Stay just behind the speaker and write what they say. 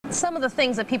Some of the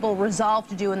things that people resolve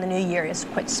to do in the new year is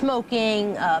quit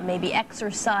smoking, maybe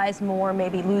exercise more,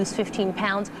 maybe lose 15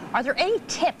 pounds. Are there any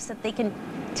tips that they can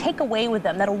take away with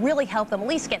them that'll really help them at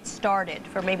least get started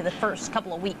for maybe the first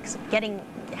couple of weeks, getting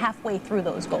halfway through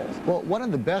those goals? Well, one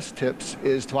of the best tips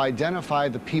is to identify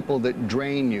the people that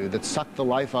drain you, that suck the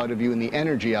life out of you and the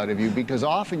energy out of you, because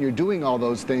often you're doing all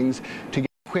those things to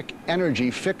get quick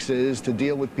energy fixes to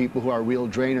deal with people who are a real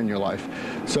drain in your life.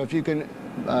 So if you can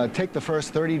take the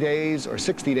first 30 days or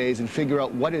 60 days and figure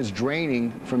out what is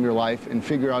draining from your life and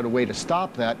figure out a way to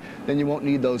stop that, then you won't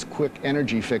need those quick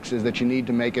energy fixes that you need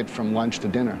to make it from lunch to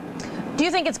dinner. Do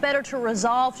you think it's better to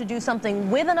resolve to do something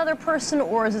with another person,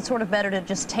 or is it sort of better to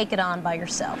just take it on by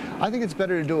yourself? I think it's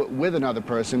better to do it with another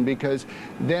person, because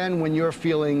then when you're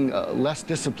feeling less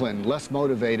disciplined, less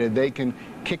motivated, they can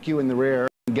kick you in the rear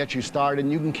and get you started,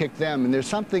 and you can kick them. And there's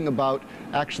something about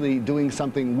actually doing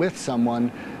something with someone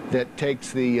that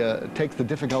takes the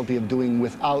difficulty of doing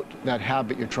without that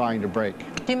habit you're trying to break.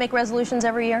 Do you make resolutions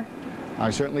every year? I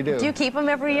certainly do. Do you keep them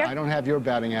every year? I don't have your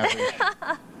batting average.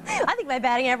 I think my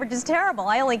batting average is terrible.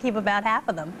 I only keep about half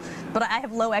of them, but I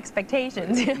have low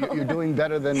expectations. You're doing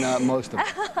better than most of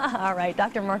them. All right,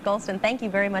 Dr. Mark Goulston, thank you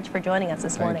very much for joining us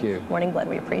this morning. Thank you. Morning Blood,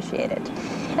 we appreciate it.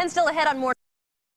 And still ahead on Morning